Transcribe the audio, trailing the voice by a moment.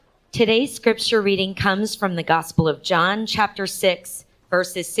Today's scripture reading comes from the Gospel of John, chapter 6,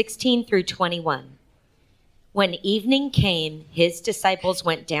 verses 16 through 21. When evening came, his disciples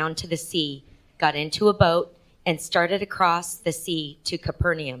went down to the sea, got into a boat, and started across the sea to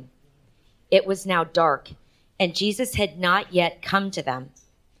Capernaum. It was now dark, and Jesus had not yet come to them.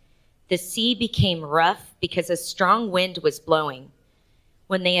 The sea became rough because a strong wind was blowing.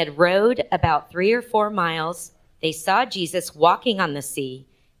 When they had rowed about 3 or 4 miles, they saw Jesus walking on the sea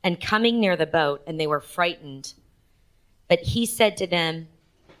and coming near the boat, and they were frightened. But he said to them,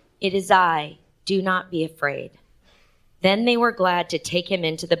 "It is I, do not be afraid." Then they were glad to take him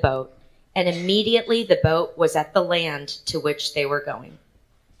into the boat, and immediately the boat was at the land to which they were going.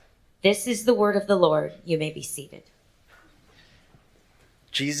 This is the word of the Lord. You may be seated.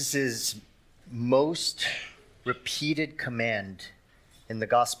 Jesus' most repeated command in the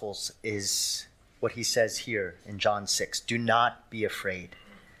Gospels is what he says here in John 6, do not be afraid.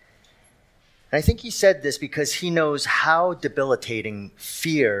 And I think he said this because he knows how debilitating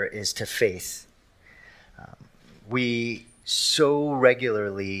fear is to faith. We so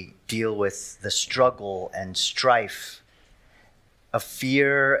regularly deal with the struggle and strife of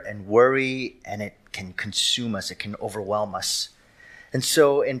fear and worry, and it can consume us, it can overwhelm us. And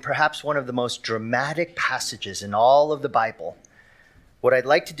so in perhaps one of the most dramatic passages in all of the Bible, what I'd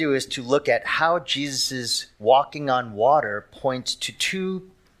like to do is to look at how Jesus' walking on water points to 2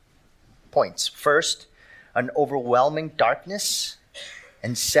 points. First, an overwhelming darkness,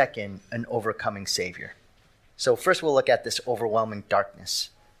 and second, an overcoming Savior. So first we'll look at this overwhelming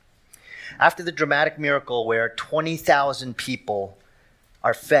darkness. After the dramatic miracle where 20,000 people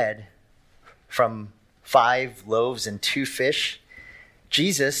are fed from 5 loaves and 2 fish,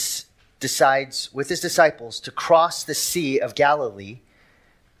 Jesus decides with his disciples to cross the Sea of Galilee,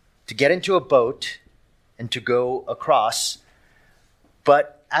 to get into a boat and to go across.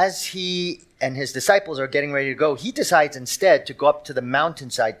 But as he and his disciples are getting ready to go, he decides instead to go up to the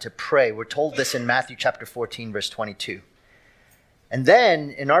mountainside to pray. We're told this in Matthew chapter 14, verse 22. And then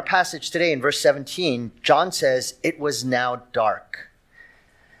in our passage today, in verse 17, John says, it was now dark.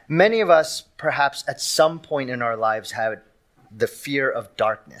 Many of us, perhaps at some point in our lives, have the fear of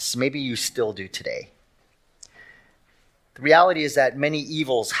darkness. Maybe you still do today. The reality is that many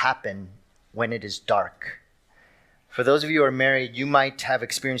evils happen when it is dark. For those of you who are married, you might have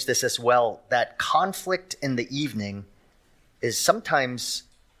experienced this as well, that conflict in the evening is sometimes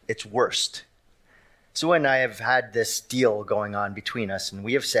its worst. Sue and I have had this deal going on between us, and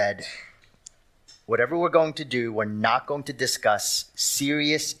we have said, whatever we're going to do, we're not going to discuss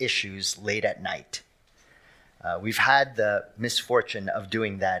serious issues late at night. We've had the misfortune of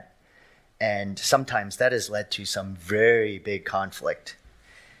doing that, and sometimes that has led to some very big conflict.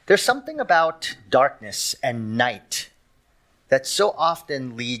 There's something about darkness and night that so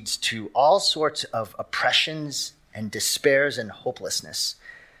often leads to all sorts of oppressions and despairs and hopelessness.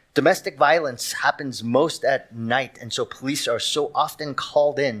 Domestic violence happens most at night, and so police are so often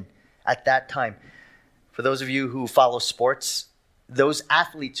called in at that time. For those of you who follow sports, those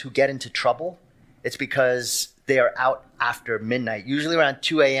athletes who get into trouble, it's because they are out after midnight. Usually around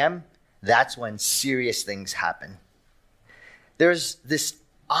 2 a.m., that's when serious things happen. There's this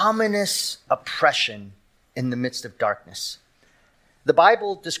ominous oppression in the midst of darkness. The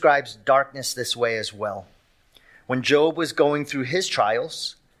Bible describes darkness this way as well. When Job was going through his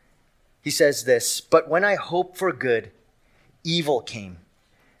trials, he says this, "But when I hoped for good, evil came.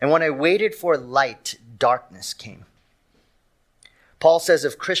 And when I waited for light, darkness came." Paul says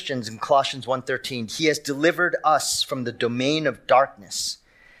of Christians in Colossians 1:13, "He has delivered us from the domain of darkness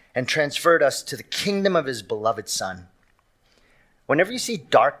and transferred us to the kingdom of his beloved Son." Whenever you see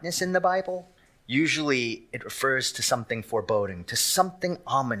darkness in the Bible, usually it refers to something foreboding, to something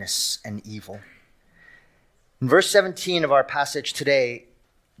ominous and evil. In verse 17 of our passage today,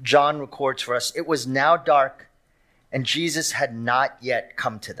 John records for us, it was now dark and Jesus had not yet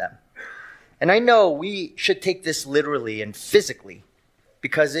come to them. And I know we should take this literally and physically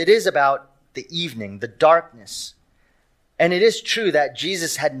because it is about the evening, the darkness. And it is true that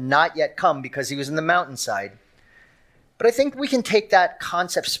Jesus had not yet come because he was in the mountainside. But I think we can take that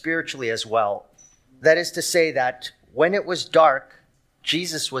concept spiritually as well. That is to say that when it was dark,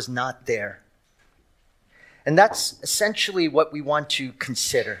 Jesus was not there. And that's essentially what we want to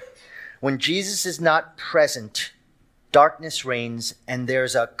consider. When Jesus is not present, darkness reigns, and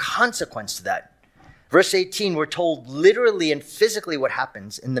there's a consequence to that. Verse 18, we're told literally and physically what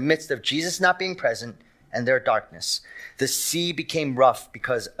happens in the midst of Jesus not being present and their darkness. The sea became rough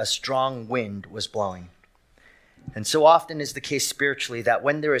because a strong wind was blowing. And so often is the case spiritually that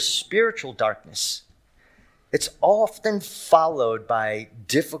when there is spiritual darkness, It's often followed by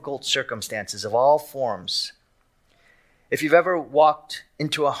difficult circumstances of all forms. If you've ever walked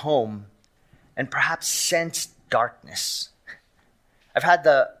into a home and perhaps sensed darkness, I don't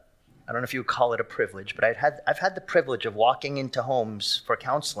know if you would call it a privilege, but I've had the privilege of walking into homes for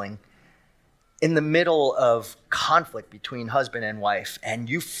counseling in the middle of conflict between husband and wife, and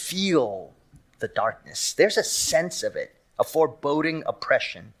you feel the darkness. There's a sense of it, a foreboding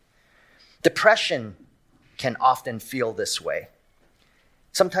oppression. Depression can often feel this way.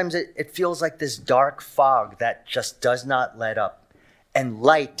 Sometimes it feels like this dark fog that just does not let up, and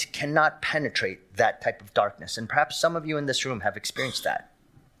light cannot penetrate that type of darkness. And perhaps some of you in this room have experienced that.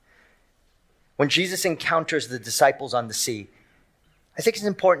 When Jesus encounters the disciples on the sea, I think it's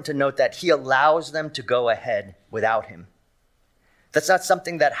important to note that he allows them to go ahead without him. That's not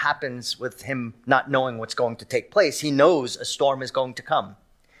something that happens with him not knowing what's going to take place. He knows a storm is going to come.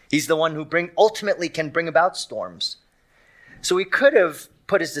 He's the one who ultimately can bring about storms. So he could have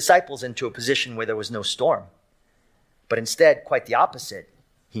put his disciples into a position where there was no storm. But instead, quite the opposite.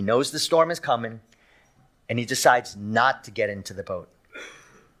 He knows the storm is coming, and he decides not to get into the boat.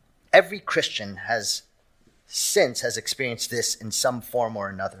 Every Christian has experienced this in some form or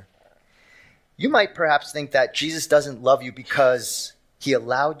another. You might perhaps think that Jesus doesn't love you because he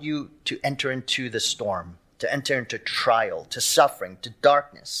allowed you to enter into the storm, to enter into trial, to suffering, to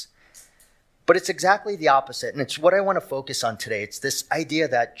darkness. But it's exactly the opposite, and it's what I want to focus on today. It's this idea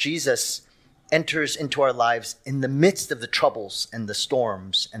that Jesus enters into our lives in the midst of the troubles and the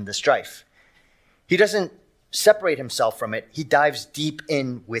storms and the strife. He doesn't separate himself from it. He dives deep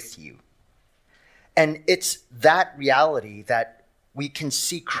in with you. And it's that reality that we can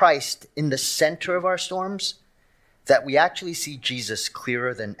see Christ in the center of our storms, that we actually see Jesus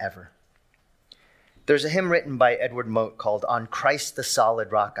clearer than ever. There's a hymn written by Edward Mote called "On Christ the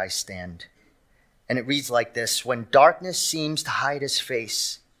Solid Rock I Stand." And it reads like this: when darkness seems to hide his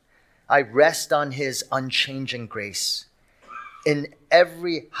face, I rest on his unchanging grace. In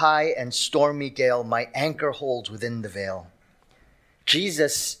every high and stormy gale, my anchor holds within the veil.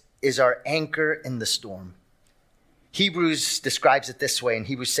 Jesus is our anchor in the storm. Hebrews describes it this way in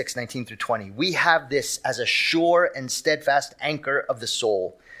Hebrews 6:19-20. We have this as a sure and steadfast anchor of the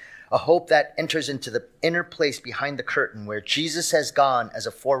soul, a hope that enters into the inner place behind the curtain where Jesus has gone as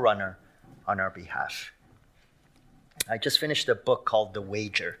a forerunner on our behalf. I just finished a book called The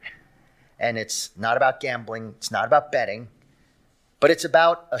Wager, and it's not about gambling, it's not about betting, but it's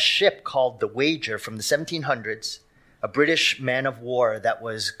about a ship called the Wager from the 1700s, a British man of war that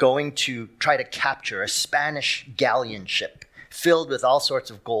was going to try to capture a Spanish galleon ship filled with all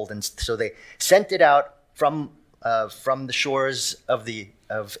sorts of gold. And so they sent it out from the shores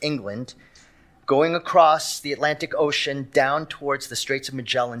of England, going across the Atlantic Ocean down towards the Straits of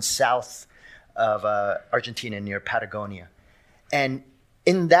Magellan, south of Argentina near Patagonia. And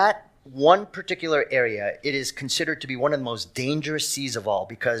in that one particular area, it is considered to be one of the most dangerous seas of all,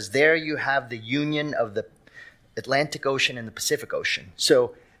 because there you have the union of the Atlantic Ocean and the Pacific Ocean.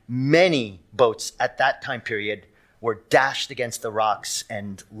 So many boats at that time period were dashed against the rocks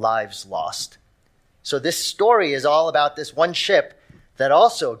and lives lost. So this story is all about this one ship that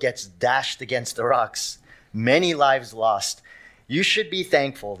also gets dashed against the rocks. Many lives lost. You should be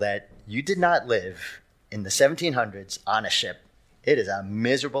thankful that you did not live in the 1700s on a ship. It is a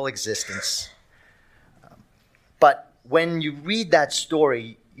miserable existence. But when you read that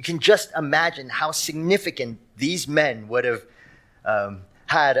story, you can just imagine how significant these men would have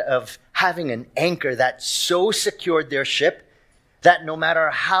had of having an anchor that so secured their ship that no matter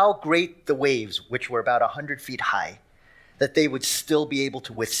how great the waves, which were about 100 feet high, that they would still be able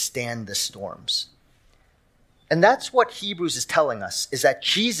to withstand the storms. And that's what Hebrews is telling us, is that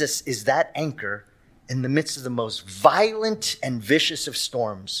Jesus is that anchor in the midst of the most violent and vicious of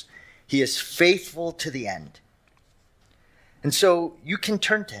storms. He is faithful to the end. And so you can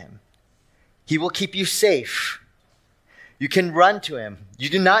turn to him. He will keep you safe. You can run to him. You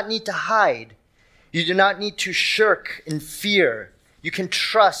do not need to hide. You do not need to shirk in fear. You can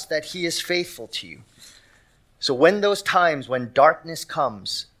trust that he is faithful to you. So when those times when darkness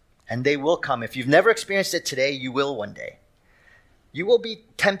comes, and they will come, if you've never experienced it today, you will one day, you will be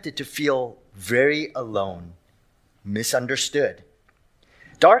tempted to feel very alone, misunderstood.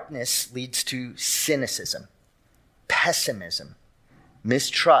 Darkness leads to cynicism, pessimism,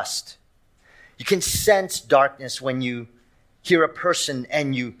 mistrust. You can sense darkness when you hear a person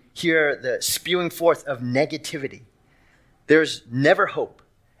and you hear the spewing forth of negativity. There's never hope.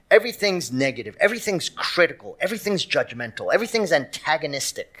 Everything's negative. Everything's critical. Everything's judgmental. Everything's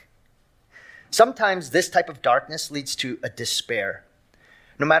antagonistic. Sometimes this type of darkness leads to a despair.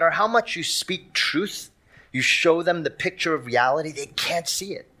 No matter how much you speak truth, You show them the picture of reality, they can't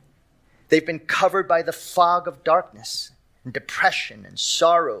see it. They've been covered by the fog of darkness and depression and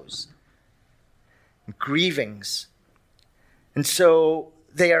sorrows and grievings. And so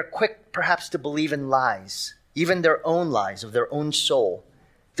they are quick perhaps to believe in lies, even their own lies of their own soul.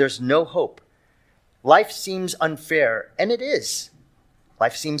 There's no hope. Life seems unfair, and it is.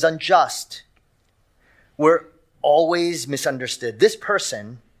 Life seems unjust. We're always misunderstood. This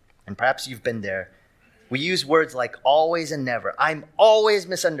person, and perhaps you've been there, we use words like always and never. I'm always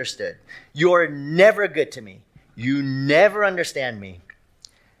misunderstood. You're never good to me. You never understand me.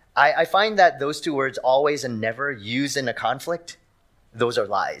 I find that those two words, always and never, used in a conflict, those are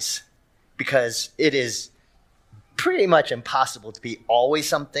lies. Because it is pretty much impossible to be always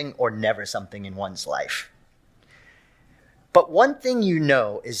something or never something in one's life. But one thing you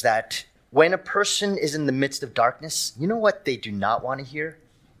know is that when a person is in the midst of darkness, you know what they do not want to hear?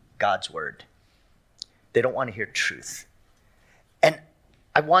 God's word. They don't want to hear truth. And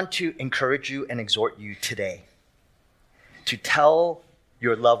I want to encourage you and exhort you today to tell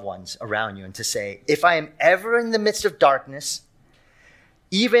your loved ones around you and to say, if I am ever in the midst of darkness,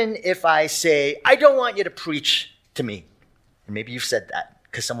 even if I say, I don't want you to preach to me, and maybe you've said that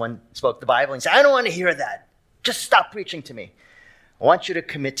because someone spoke the Bible and said, I don't want to hear that. Just stop preaching to me. I want you to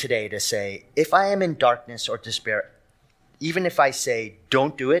commit today to say, if I am in darkness or despair, even if I say,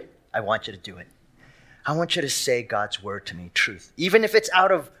 don't do it, I want you to do it. I want you to say God's word to me, truth, even if it's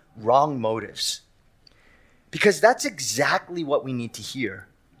out of wrong motives. Because that's exactly what we need to hear.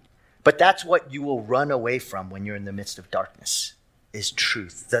 But that's what you will run away from when you're in the midst of darkness, is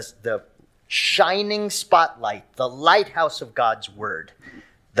truth. The shining spotlight, the lighthouse of God's word.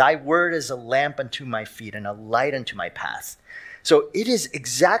 Thy word is a lamp unto my feet and a light unto my path. So it is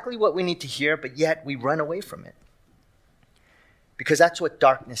exactly what we need to hear, but yet we run away from it. Because that's what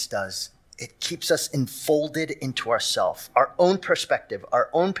darkness does. It keeps us enfolded into ourselves, our own perspective, our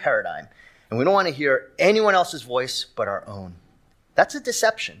own paradigm. And we don't want to hear anyone else's voice but our own. That's a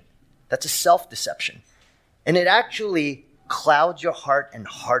deception. That's a self-deception. And it actually clouds your heart and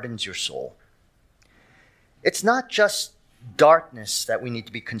hardens your soul. It's not just darkness that we need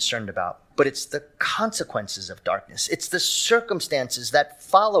to be concerned about, but it's the consequences of darkness. It's the circumstances that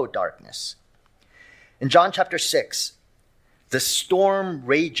follow darkness. In John chapter 6, the storm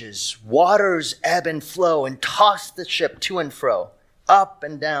rages, waters ebb and flow and toss the ship to and fro, up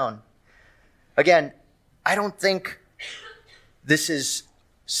and down. Again, I don't think this is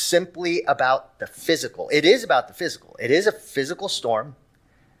simply about the physical. It is about the physical. It is a physical storm.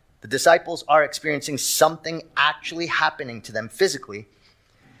 The disciples are experiencing something actually happening to them physically.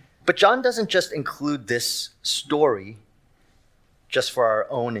 But John doesn't just include this story just for our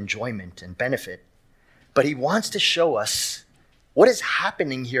own enjoyment and benefit, but he wants to show us what is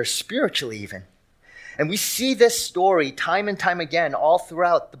happening here spiritually even. And we see this story time and time again all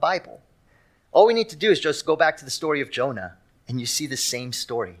throughout the Bible. All we need to do is just go back to the story of Jonah, and you see the same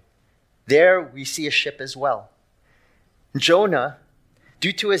story. There we see a ship as well. Jonah,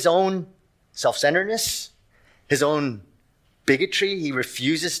 due to his own self-centeredness, his own bigotry, he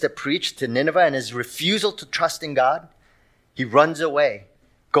refuses to preach to Nineveh, and his refusal to trust in God, he runs away,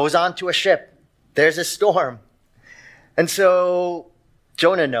 goes onto a ship. There's a storm. And so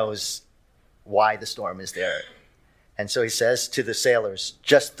Jonah knows why the storm is there. And so he says to the sailors,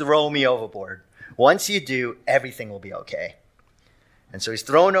 just throw me overboard. Once you do, everything will be okay. And so he's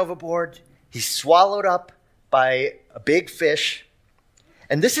thrown overboard. He's swallowed up by a big fish.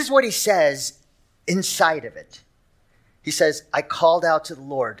 And this is what he says inside of it. He says, I called out to the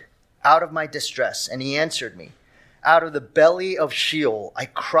Lord out of my distress, and he answered me. Out of the belly of Sheol, I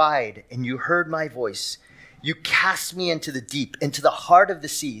cried, and you heard my voice. You cast me into the deep, into the heart of the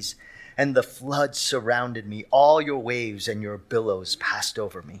seas, and the floods surrounded me. All your waves and your billows passed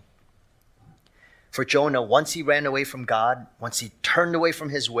over me. For Jonah, once he ran away from God, once he turned away from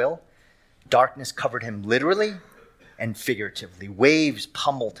his will, darkness covered him literally and figuratively. Waves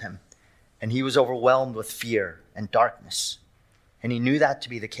pummeled him, and he was overwhelmed with fear and darkness. And he knew that to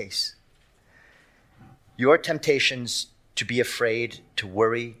be the case. Your temptations to be afraid, to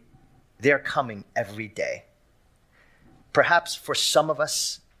worry, they're coming every day. Perhaps for some of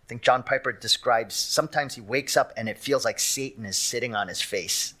us, I think John Piper describes, sometimes he wakes up and it feels like Satan is sitting on his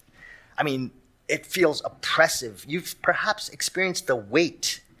face. I mean, it feels oppressive. You've perhaps experienced the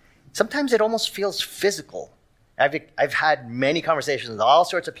weight. Sometimes it almost feels physical. I've had many conversations with all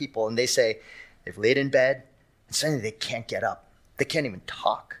sorts of people, and they say they've laid in bed and suddenly they can't get up. They can't even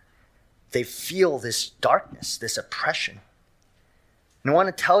talk. They feel this darkness, this oppression. And I want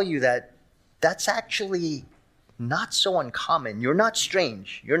to tell you that that's actually not so uncommon. You're not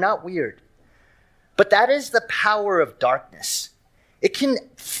strange. You're not weird. But that is the power of darkness. It can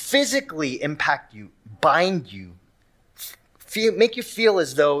physically impact you, bind you, make you feel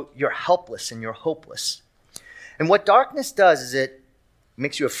as though you're helpless and you're hopeless. And what darkness does is it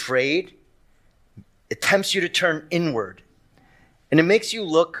makes you afraid. It tempts you to turn inward. And it makes you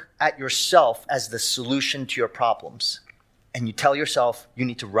look at yourself as the solution to your problems. And you tell yourself you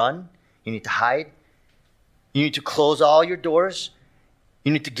need to run, you need to hide, you need to close all your doors,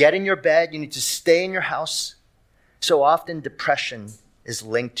 you need to get in your bed, you need to stay in your house. So often depression is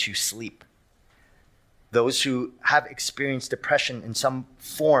linked to sleep. Those who have experienced depression in some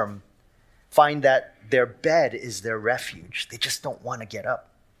form find that their bed is their refuge. They just don't want to get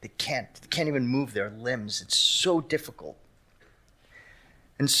up. They can't even move their limbs. It's so difficult.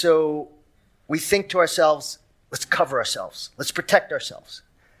 And so we think to ourselves, let's cover ourselves. Let's protect ourselves.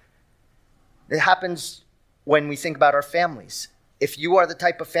 It happens when we think about our families. If you are the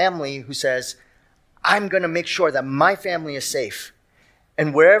type of family who says, I'm going to make sure that my family is safe,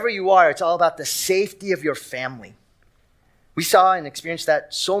 and wherever you are, it's all about the safety of your family. We saw and experienced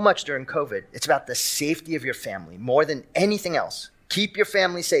that so much during COVID. It's about the safety of your family more than anything else. Keep your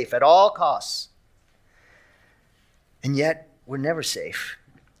family safe at all costs. And yet, we're never safe.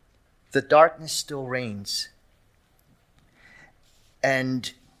 The darkness still reigns.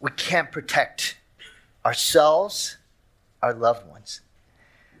 And we can't protect ourselves, our loved ones.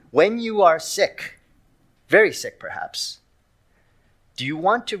 When you are sick, very sick perhaps, do you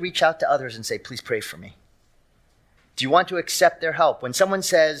want to reach out to others and say, please pray for me? Do you want to accept their help? When someone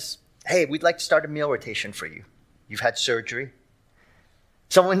says, hey, we'd like to start a meal rotation for you. You've had surgery.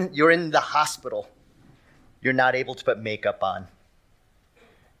 You're in the hospital. You're not able to put makeup on.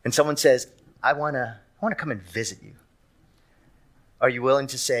 And someone says, I want to come and visit you. Are you willing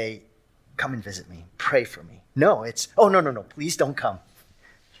to say, come and visit me, pray for me? No, it's, oh, no, please don't come.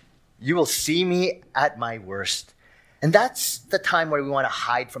 You will see me at my worst. And that's the time where we want to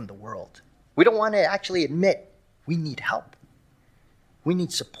hide from the world. We don't want to actually admit we need help. We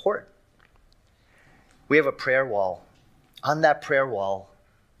need support. We have a prayer wall. On that prayer wall,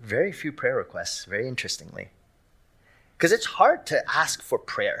 very few prayer requests, very interestingly. Because it's hard to ask for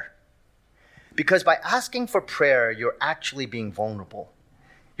prayer. Because by asking for prayer, you're actually being vulnerable.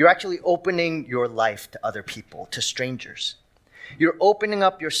 You're actually opening your life to other people, to strangers. You're opening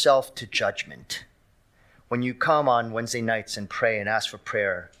up yourself to judgment. When you come on Wednesday nights and pray and ask for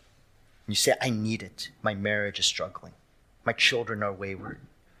prayer, you say, I need it. My marriage is struggling. My children are wayward.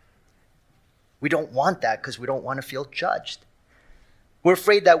 We don't want that because we don't want to feel judged. We're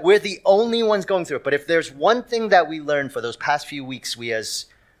afraid that we're the only ones going through it. But if there's one thing that we learned for those past few weeks, we as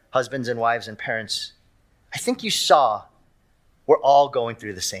husbands and wives and parents, I think you saw we're all going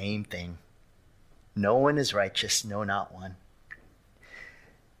through the same thing. No one is righteous, no, not one.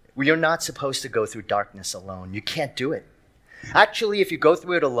 You're not supposed to go through darkness alone. You can't do it. Actually, if you go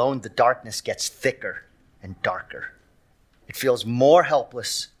through it alone, the darkness gets thicker and darker. It feels more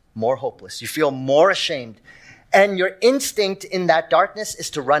helpless, more hopeless. You feel more ashamed. And your instinct in that darkness is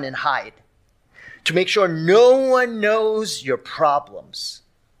to run and hide, to make sure no one knows your problems.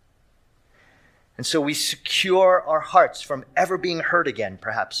 And so we secure our hearts from ever being hurt again,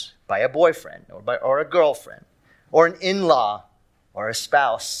 perhaps by a boyfriend or a girlfriend or an in-law or a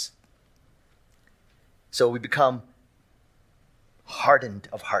spouse. So we become hardened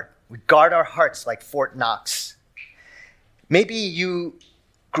of heart. We guard our hearts like Fort Knox. Maybe you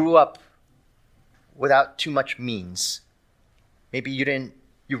grew up without too much means. Maybe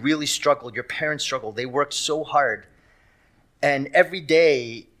you really struggled. Your parents struggled. They worked so hard. And every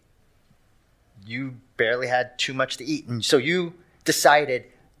day you barely had too much to eat. And so you decided,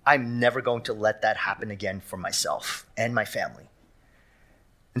 I'm never going to let that happen again for myself and my family.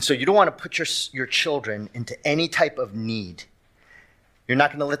 And so you don't want to put your children into any type of need. You're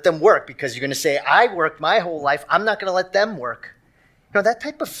not going to let them work because you're going to say, I worked my whole life. I'm not going to let them work. You know, that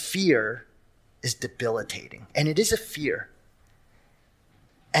type of fear is debilitating. And it is a fear.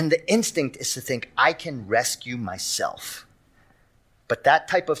 And the instinct is to think, I can rescue myself. But that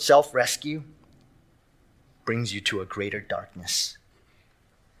type of self-rescue brings you to a greater darkness.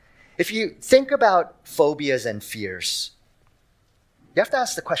 If you think about phobias and fears, you have to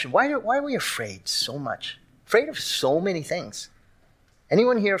ask the question, why are we afraid so much? Afraid of so many things.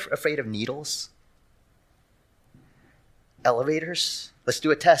 Anyone here afraid of needles? Elevators? Let's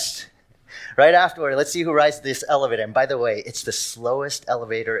do a test. Right afterward, let's see who rides this elevator. And by the way, it's the slowest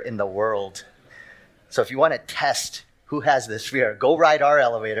elevator in the world. So if you want to test who has this fear, go ride our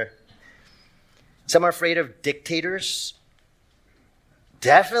elevator. Some are afraid of dictators.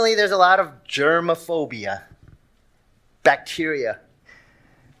 Definitely there's a lot of germophobia, bacteria.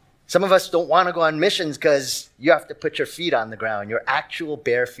 Some of us don't want to go on missions because you have to put your feet on the ground, your actual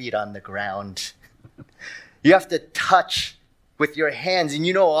bare feet on the ground. You have to touch with your hands, and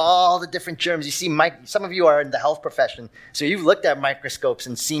you know all the different germs. You see, some of you are in the health profession, so you've looked at microscopes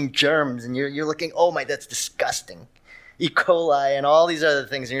and seen germs, and you're looking, oh my, that's disgusting. E. coli and all these other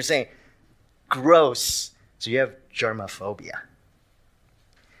things, and you're saying, gross. So you have germophobia.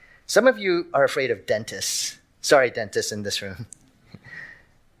 Some of you are afraid of dentists. Sorry, dentists in this room.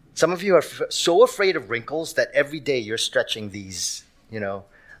 Some of you are so afraid of wrinkles that every day you're stretching these,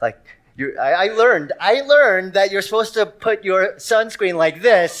 like I learned that you're supposed to put your sunscreen like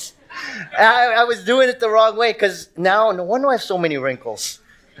this. I was doing it the wrong way because now no wonder I have so many wrinkles.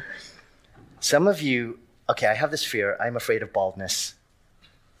 Some of you, okay, I have this fear. I'm afraid of baldness,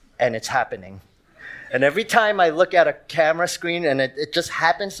 and it's happening. And every time I look at a camera screen and it just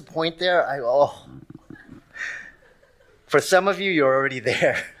happens to point there, For some of you, you're already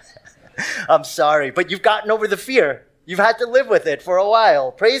there. I'm sorry, but you've gotten over the fear. You've had to live with it for a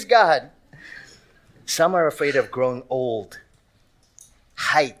while. Praise God. Some are afraid of growing old,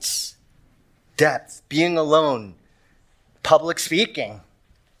 heights, depth, being alone, public speaking.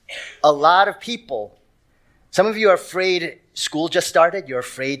 A lot of people. Some of you are afraid. School just started. You're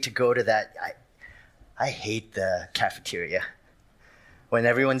afraid to go to that. I hate the cafeteria. When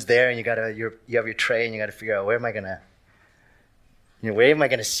everyone's there and you have your tray and you got to figure out where am I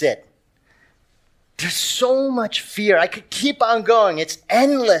gonna sit? There's so much fear. I could keep on going. It's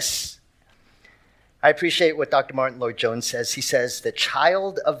endless. I appreciate what Dr. Martin Lloyd-Jones says. He says, the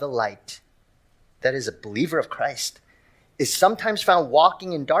child of the light, that is a believer of Christ, is sometimes found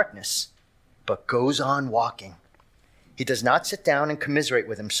walking in darkness, but goes on walking. He does not sit down and commiserate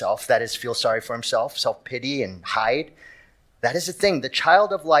with himself, that is, feel sorry for himself, self-pity, and hide. That is the thing, the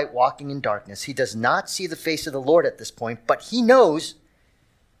child of light walking in darkness. He does not see the face of the Lord at this point, but he knows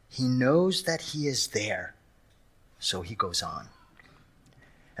that he is there. So he goes on.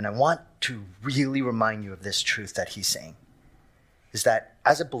 And I want to really remind you of this truth that he's saying, is that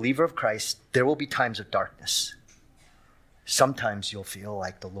as a believer of Christ, there will be times of darkness. Sometimes you'll feel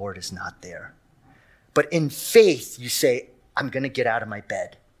like the Lord is not there. But in faith, you say, I'm going to get out of my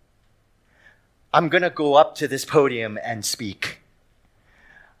bed. I'm going to go up to this podium and speak.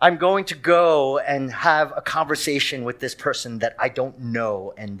 I'm going to go and have a conversation with this person that I don't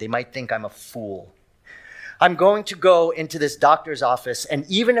know, and they might think I'm a fool. I'm going to go into this doctor's office, and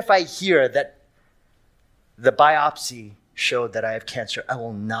even if I hear that the biopsy showed that I have cancer, I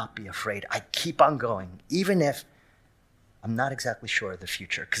will not be afraid. I keep on going, even if I'm not exactly sure of the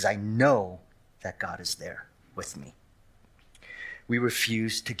future, because I know that God is there with me. We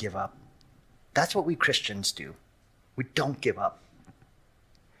refuse to give up. That's what we Christians do. We don't give up.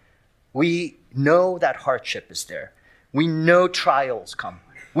 We know that hardship is there. We know trials come.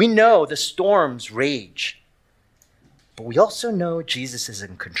 We know the storms rage. But we also know Jesus is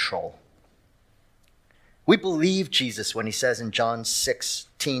in control. We believe Jesus when he says in John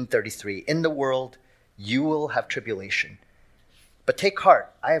 16:33, in the world you will have tribulation. But take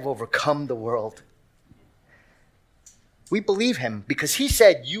heart, I have overcome the world. We believe him because he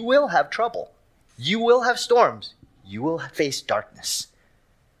said you will have trouble. You will have storms. You will face darkness.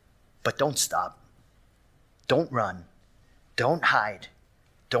 But don't stop. Don't run. Don't hide.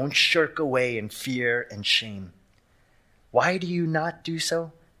 Don't shirk away in fear and shame. Why do you not do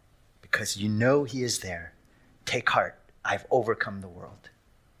so? Because you know he is there. Take heart. I've overcome the world.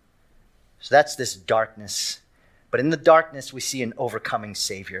 So that's this darkness. But in the darkness, we see an overcoming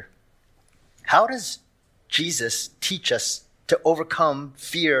Savior. How does Jesus teach us to overcome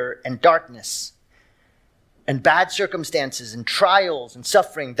fear and darkness and bad circumstances and trials and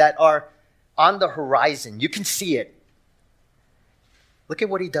suffering that are on the horizon? You can see it. Look at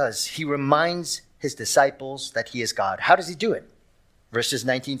what he does. He reminds his disciples that he is God. How does he do it? Verses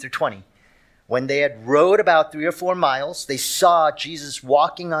 19 through 20. When they had rowed about 3 or 4 miles, they saw Jesus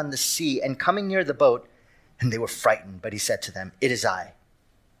walking on the sea and coming near the boat, and they were frightened. But he said to them, it is I.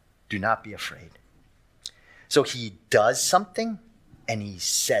 Do not be afraid. So he does something and he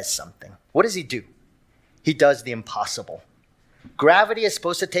says something. What does he do? He does the impossible. Gravity is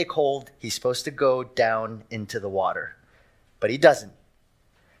supposed to take hold. He's supposed to go down into the water, but he doesn't.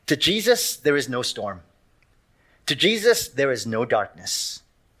 To Jesus, there is no storm. To Jesus, there is no darkness.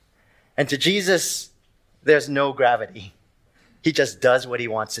 And to Jesus, there's no gravity. He just does what he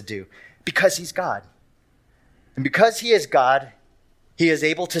wants to do because he's God. And because he is God, he is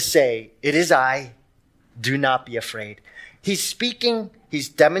able to say, it is I, do not be afraid. He's speaking, he's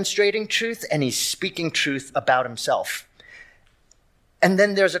demonstrating truth, and he's speaking truth about himself. And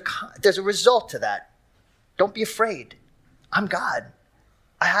then there's a result to that. Don't be afraid. I'm God.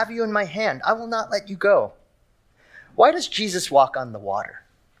 I have you in my hand. I will not let you go. Why does Jesus walk on the water?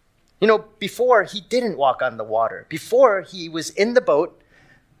 Before he didn't walk on the water. Before he was in the boat,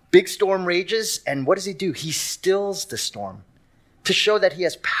 big storm rages, and what does he do? He stills the storm to show that he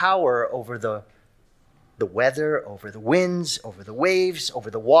has power over the weather, over the winds, over the waves,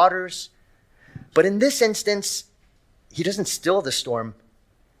 over the waters. But in this instance, he doesn't still the storm.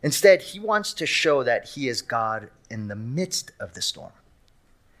 Instead, he wants to show that he is God in the midst of the storm.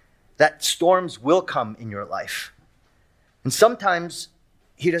 That storms will come in your life. And sometimes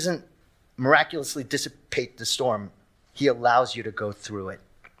he doesn't miraculously dissipate the storm. He allows you to go through it.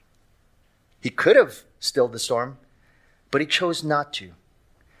 He could have stilled the storm, but he chose not to.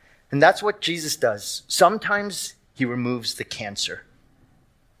 And that's what Jesus does. Sometimes he removes the cancer.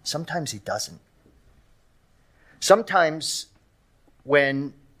 Sometimes he doesn't. Sometimes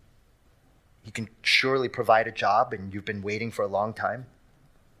when he can surely provide a job and you've been waiting for a long time,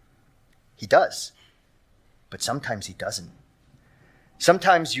 he does. But sometimes he doesn't.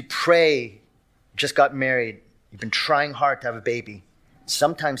 Sometimes you pray, just got married, you've been trying hard to have a baby.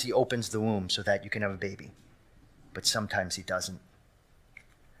 Sometimes he opens the womb so that you can have a baby. But sometimes he doesn't.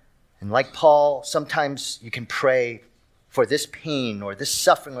 And like Paul, sometimes you can pray for this pain or this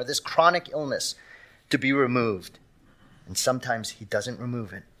suffering or this chronic illness to be removed. And sometimes he doesn't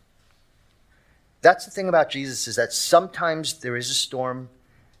remove it. That's the thing about Jesus, is that sometimes there is a storm,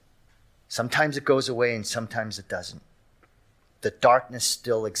 sometimes it goes away, and sometimes it doesn't. The darkness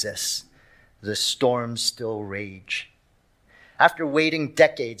still exists. The storms still rage. After waiting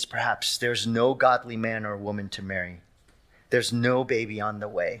decades, perhaps, there's no godly man or woman to marry. There's no baby on the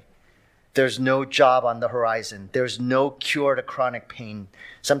way. There's no job on the horizon. There's no cure to chronic pain.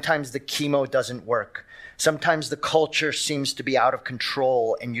 Sometimes the chemo doesn't work. Sometimes the culture seems to be out of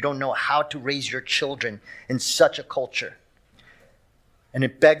control and you don't know how to raise your children in such a culture. And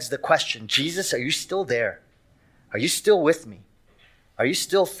it begs the question, Jesus, are you still there? Are you still with me? Are you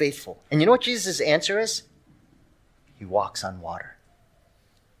still faithful? And you know what Jesus' answer is? He walks on water.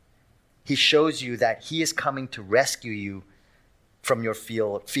 He shows you that he is coming to rescue you from your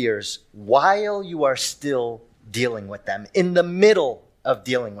fears while you are still dealing with them, in the middle of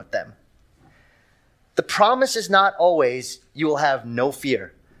dealing with them. The promise is not always you will have no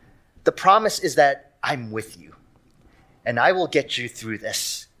fear. The promise is that I'm with you and I will get you through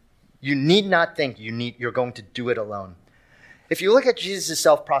this. You need not think you're going to do it alone. If you look at Jesus'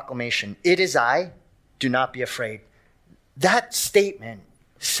 self-proclamation, "It is I, do not be afraid." That statement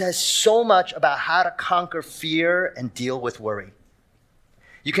says so much about how to conquer fear and deal with worry.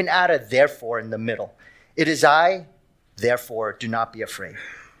 You can add a therefore in the middle. "It is I, therefore do not be afraid."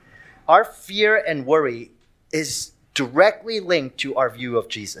 Our fear and worry is directly linked to our view of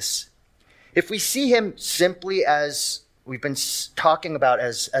Jesus. If we see him simply as we've been talking about,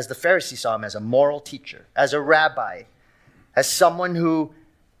 as the Pharisees saw him, as a moral teacher, as a rabbi, as someone who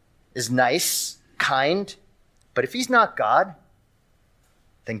is nice, kind, but if he's not God,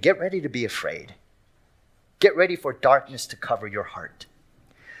 then get ready to be afraid. Get ready for darkness to cover your heart.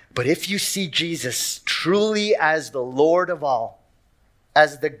 But if you see Jesus truly as the Lord of all,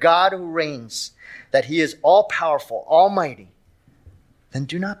 as the God who reigns, that he is all-powerful, almighty, then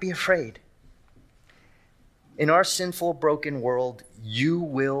do not be afraid. In our sinful, broken world, you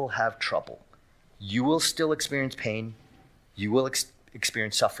will have trouble. You will still experience pain. You will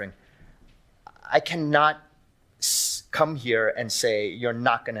experience suffering. I cannot come here and say you're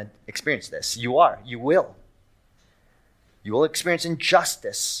not going to experience this. You are. You will. You will experience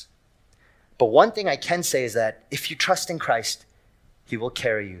injustice. But one thing I can say is that if you trust in Christ, he will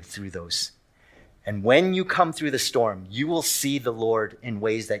carry you through those. And when you come through the storm, you will see the Lord in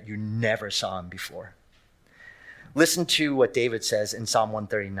ways that you never saw him before. Listen to what David says in Psalm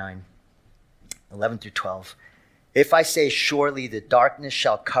 139, 11 through 12. "If I say, surely the darkness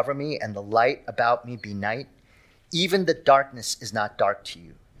shall cover me and the light about me be night, even the darkness is not dark to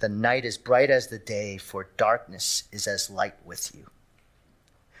you. The night is bright as the day, for darkness is as light with you."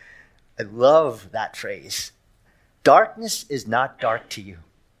 I love that phrase. Darkness is not dark to you.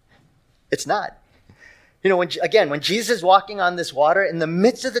 It's not. When Jesus is walking on this water, in the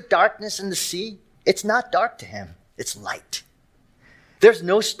midst of the darkness in the sea, it's not dark to him. It's light. There's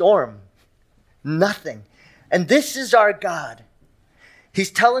no storm. Nothing. And this is our God. He's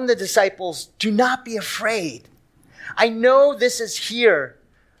telling the disciples, do not be afraid. I know this is here,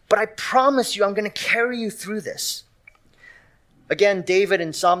 but I promise you I'm going to carry you through this. Again, David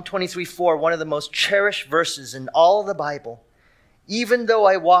in Psalm 23:4, one of the most cherished verses in all of the Bible. "Even though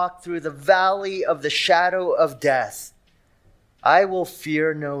I walk through the valley of the shadow of death, I will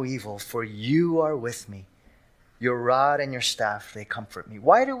fear no evil, for you are with me. Your rod and your staff, they comfort me.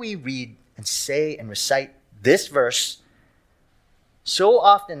 Why do we read and say and recite this verse so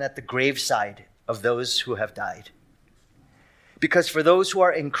often at the graveside of those who have died? Because for those who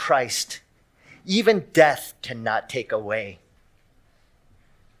are in Christ, even death cannot take away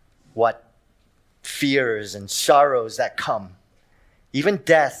what fears and sorrows that come. Even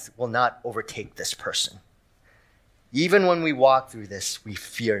death will not overtake this person. Even when we walk through this, we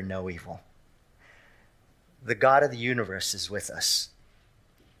fear no evil. The God of the universe is with us.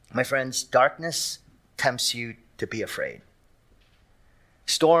 My friends, darkness tempts you to be afraid.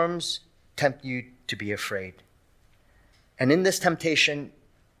 Storms tempt you to be afraid. And in this temptation,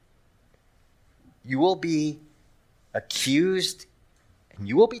 you will be accused and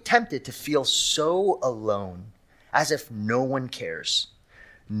you will be tempted to feel so alone, as if no one cares.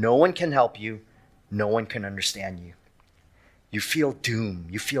 No one can help you. No one can understand you. You feel doom.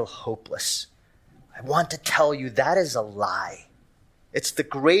 You feel hopeless. I want to tell you that is a lie. It's the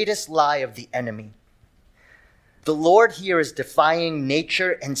greatest lie of the enemy. The Lord here is defying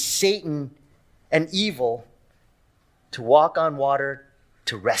nature and Satan and evil to walk on water,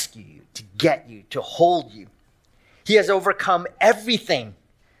 to rescue you, to get you, to hold you. He has overcome everything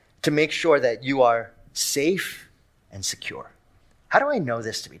to make sure that you are safe and secure. How do I know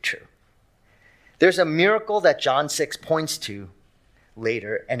this to be true? There's a miracle that John 6 points to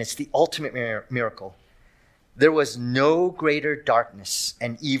later, and it's the ultimate miracle. There was no greater darkness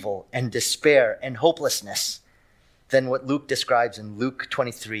and evil and despair and hopelessness than what Luke describes in Luke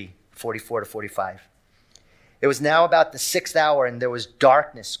 23, 44 to 45. It was now about the 6th hour, and there was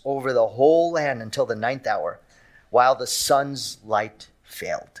darkness over the whole land until the 9th hour, while the sun's light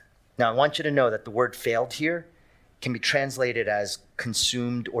failed. Now, I want you to know that the word failed here can be translated as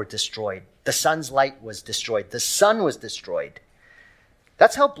consumed or destroyed. The sun's light was destroyed. The sun was destroyed.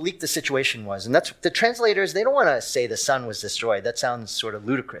 That's how bleak the situation was. And that's the translators, they don't want to say the sun was destroyed. That sounds sort of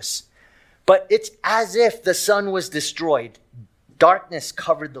ludicrous. But it's as if the sun was destroyed. Darkness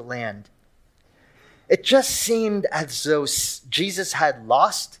covered the land. It just seemed as though Jesus had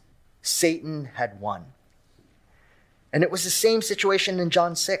lost, Satan had won. And it was the same situation in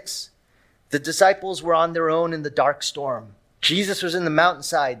John 6. The disciples were on their own in the dark storm. Jesus was in the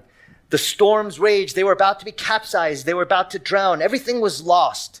mountainside. The storms raged. They were about to be capsized. They were about to drown. Everything was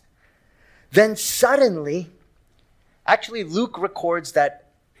lost. Then suddenly, actually Luke records that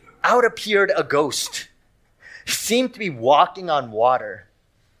out appeared a ghost. He seemed to be walking on water.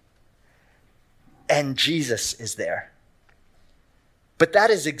 And Jesus is there. But that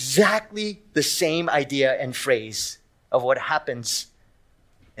is exactly the same idea and phrase of what happens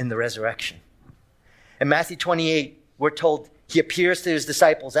in the resurrection. In Matthew 28, we're told he appears to his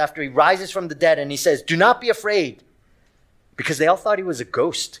disciples after he rises from the dead, and he says, "Do not be afraid," because they all thought he was a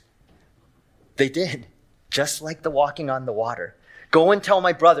ghost. They did, just like the walking on the water. "Go and tell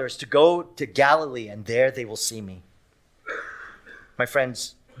my brothers to go to Galilee, and there they will see me." My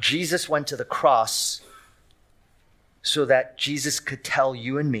friends, Jesus went to the cross so that Jesus could tell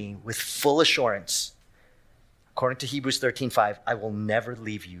you and me with full assurance, according to Hebrews 13:5, "I will never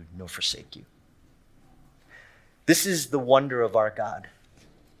leave you nor forsake you." This is the wonder of our God.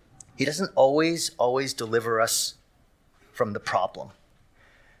 He doesn't always deliver us from the problem,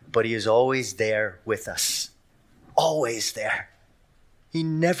 but he is always there with us. Always there. He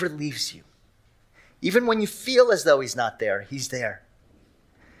never leaves you. Even when you feel as though he's not there, he's there.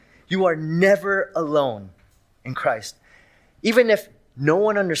 You are never alone in Christ. Even if no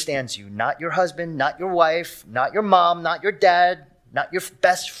one understands you, not your husband, not your wife, not your mom, not your dad, not your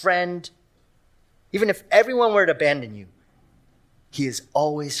best friend, even if everyone were to abandon you, he is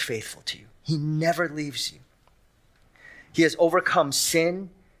always faithful to you. He never leaves you. He has overcome sin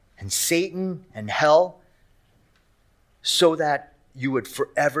and Satan and hell so that you would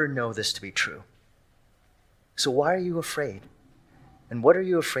forever know this to be true. So why are you afraid? And what are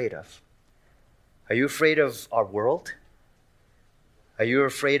you afraid of? Are you afraid of our world? Are you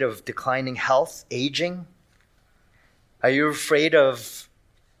afraid of declining health, aging? Are you afraid of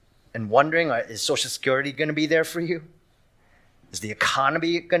and wondering, is Social Security going to be there for you? Is the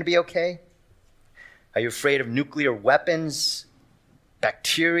economy going to be okay? Are you afraid of nuclear weapons,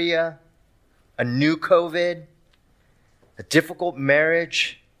 bacteria, a new COVID, a difficult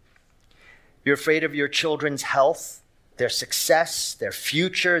marriage? You're afraid of your children's health, their success, their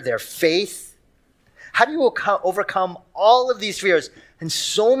future, their faith? How do you overcome all of these fears and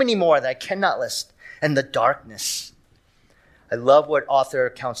so many more that I cannot list? And the darkness. I love what author,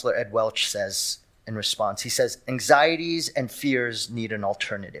 counselor Ed Welch says in response. He says, anxieties and fears need an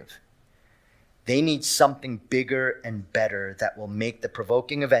alternative. They need something bigger and better that will make the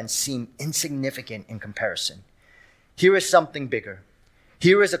provoking events seem insignificant in comparison. Here is something bigger.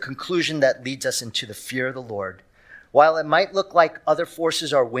 Here is a conclusion that leads us into the fear of the Lord. While it might look like other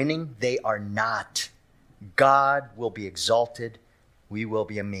forces are winning, they are not. God will be exalted. We will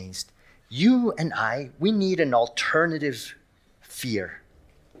be amazed. You and I, we need an alternative fear.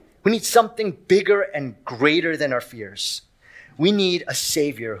 We need something bigger and greater than our fears. We need a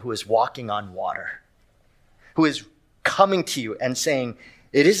Savior who is walking on water, who is coming to you and saying,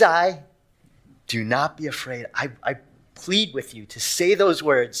 "It is I. Do not be afraid." I plead with you to say those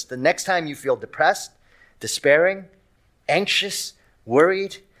words the next time you feel depressed, despairing, anxious,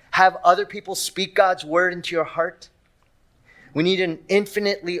 worried. Have other people speak God's word into your heart. We need an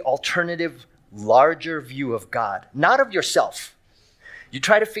infinitely alternative, larger view of God, not of yourself. You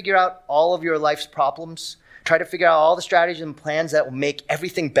try to figure out all of your life's problems, try to figure out all the strategies and plans that will make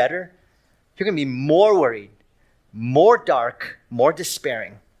everything better. You're going to be more worried, more dark, more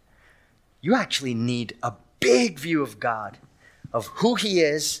despairing. You actually need a big view of God, of who he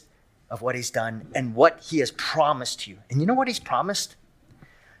is, of what he's done, and what he has promised you. And you know what he's promised?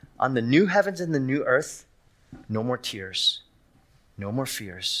 On the new heavens and the new earth, no more tears, no more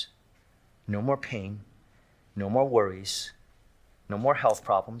fears, no more pain, no more worries, no more health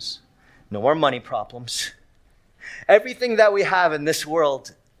problems, no more money problems. Everything that we have in this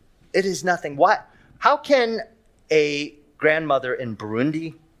world, it is nothing. How can a grandmother in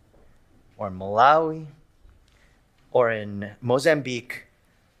Burundi or Malawi or in Mozambique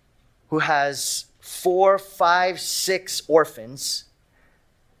who has 4, 5, 6 orphans,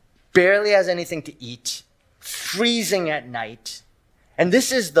 barely has anything to eat, freezing at night, and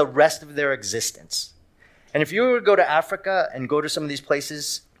this is the rest of their existence. And if you were to go to Africa and go to some of these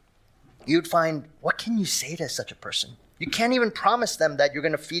places, you'd find, what can you say to such a person? You can't even promise them that you're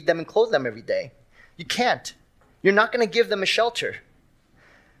going to feed them and clothe them every day. You can't. You're not going to give them a shelter.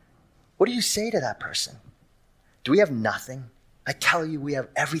 What do you say to that person? Do we have nothing? I tell you, we have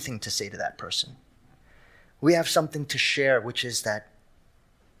everything to say to that person. We have something to share, which is that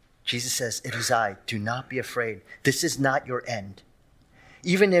Jesus says, "It is I. Do not be afraid. This is not your end."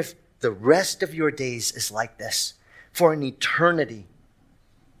 Even if the rest of your days is like this, for an eternity,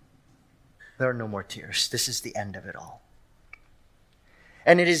 there are no more tears. This is the end of it all.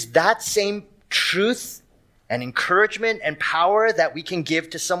 And it is that same truth and encouragement and power that we can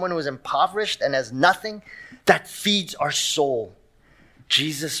give to someone who is impoverished and has nothing that feeds our soul.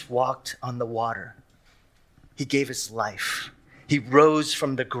 Jesus walked on the water. He gave his life. He rose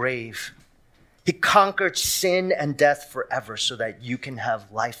from the grave. He conquered sin and death forever so that you can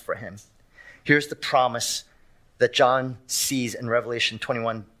have life for him. Here's the promise that John sees in Revelation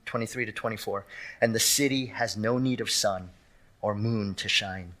 21, 23 to 24. "And the city has no need of sun or moon to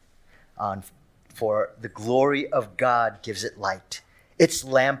shine on, for the glory of God gives it light. Its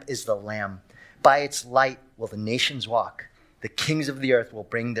lamp is the Lamb. By its light will the nations walk. The kings of the earth will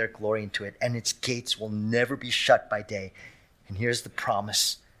bring their glory into it, and its gates will never be shut by day." And here's the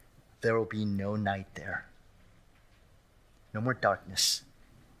promise. There will be no night there. No more darkness.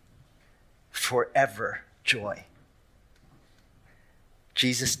 Forever joy.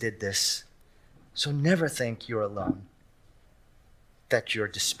 Jesus did this. So never think you're alone, that you're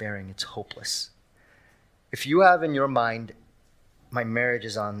despairing, it's hopeless. If you have in your mind, my marriage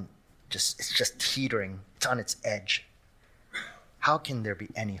is it's just teetering, it's on its edge, how can there be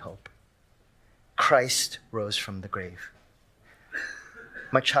any hope? Christ rose from the grave.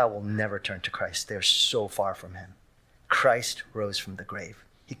 My child will never turn to Christ. They're so far from him. Christ rose from the grave.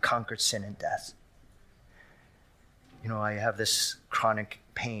 He conquered sin and death. I have this chronic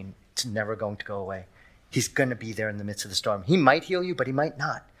pain. It's never going to go away. He's going to be there in the midst of the storm. He might heal you, but he might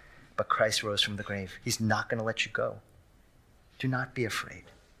not. But Christ rose from the grave. He's not going to let you go. Do not be afraid.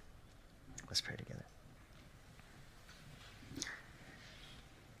 Let's pray together.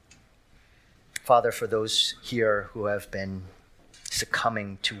 Father, for those here who have been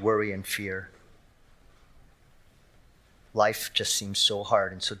succumbing to worry and fear, life just seems so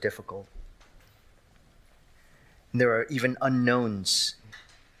hard and so difficult. And there are even unknowns.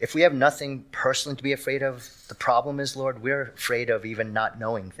 If we have nothing personally to be afraid of, the problem is, Lord, we're afraid of even not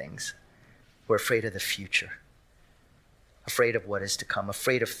knowing things. We're afraid of the future, afraid of what is to come,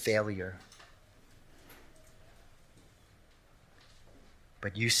 afraid of failure.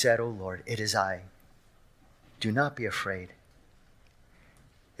 But you said, "Oh Lord, it is I. Do not be afraid.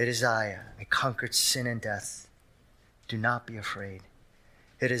 It is I conquered sin and death. Do not be afraid.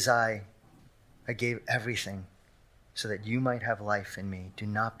 It is I gave everything so that you might have life in me. Do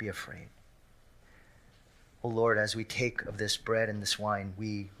not be afraid." Oh Lord, as we take of this bread and this wine,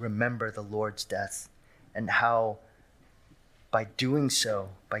 we remember the Lord's death and how by doing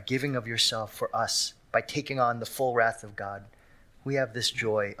so, by giving of yourself for us, by taking on the full wrath of God, we have this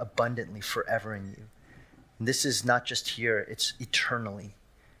joy abundantly forever in you. And this is not just here, it's eternally.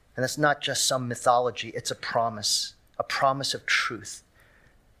 And that's not just some mythology, it's a promise of truth.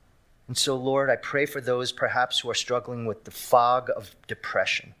 And so, Lord, I pray for those perhaps who are struggling with the fog of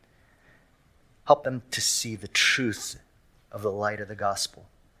depression. Help them to see the truth of the light of the gospel.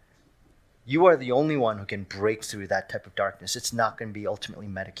 You are the only one who can break through that type of darkness. It's not going to be ultimately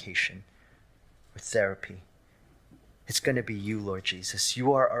medication or therapy. It's going to be you, Lord Jesus.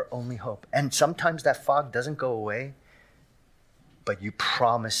 You are our only hope. And sometimes that fog doesn't go away, but you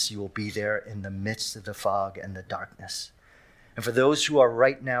promise you will be there in the midst of the fog and the darkness. And for those who are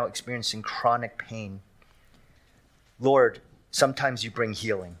right now experiencing chronic pain, Lord, sometimes you bring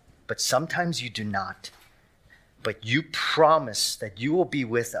healing, but sometimes you do not. But you promise that you will be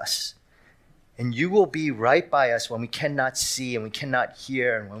with us. And you will be right by us when we cannot see and we cannot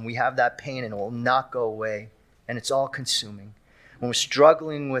hear, and when we have that pain and it will not go away, and it's all consuming. When we're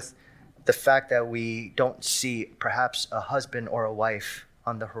struggling with the fact that we don't see perhaps a husband or a wife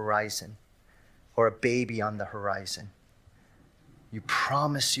on the horizon, or a baby on the horizon, you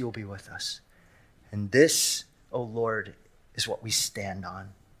promise you'll be with us. And this, oh Lord, is what we stand on,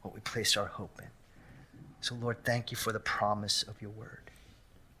 what we place our hope in. So Lord, thank you for the promise of your word.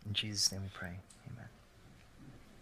 In Jesus' name we pray. Amen.